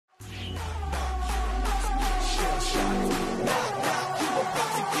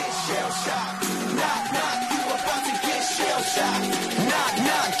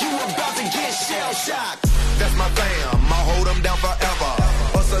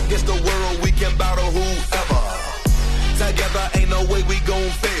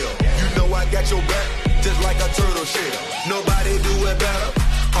your back, just like a turtle shell. Nobody do it better.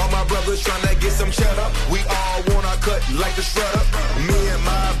 All my brothers tryna get some cheddar. We all wanna cut like the shredder. Me and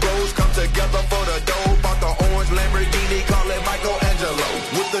my bros come together for the dough. Bought the orange Lamborghini, call it Michelangelo.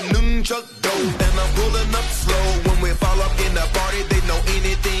 With the nunchuck dough, and I'm pulling up slow. When we fall up in the party, they know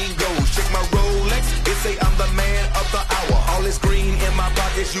anything goes. Check my Rolex, it say I'm the man of the hour. All this green in my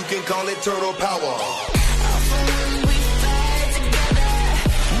pockets, you can call it turtle power.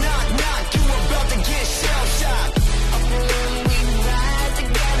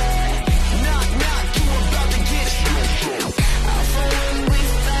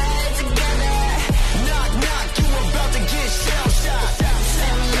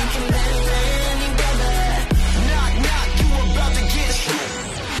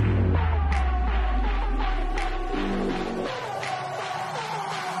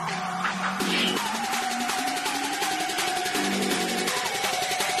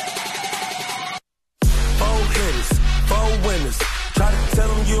 Try to tell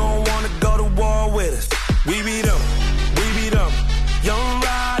them you don't wanna go to war with us. We beat them, young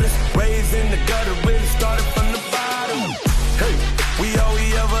riders, raised in the gutter, really started from the bottom. Hey, we all we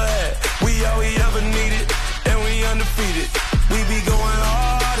ever had, we all we ever needed, and we undefeated. We be going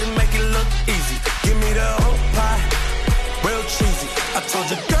hard and make it look easy. Give me the whole pie, real cheesy. I told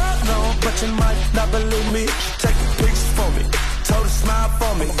your girl no, but you might not believe me. She taking pictures for me, told her smile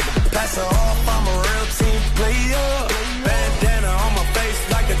for me. Pass her off, I'm a real team player. Bandana on my face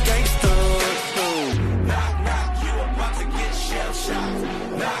like a gangster. Knock, knock, you about to get shell-shocked.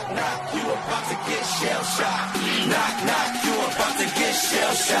 Knock, knock, you about to get shell-shocked. Knock, knock, you about to get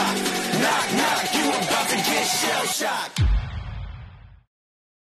shell-shocked. Knock, knock, you about to get shell-shocked.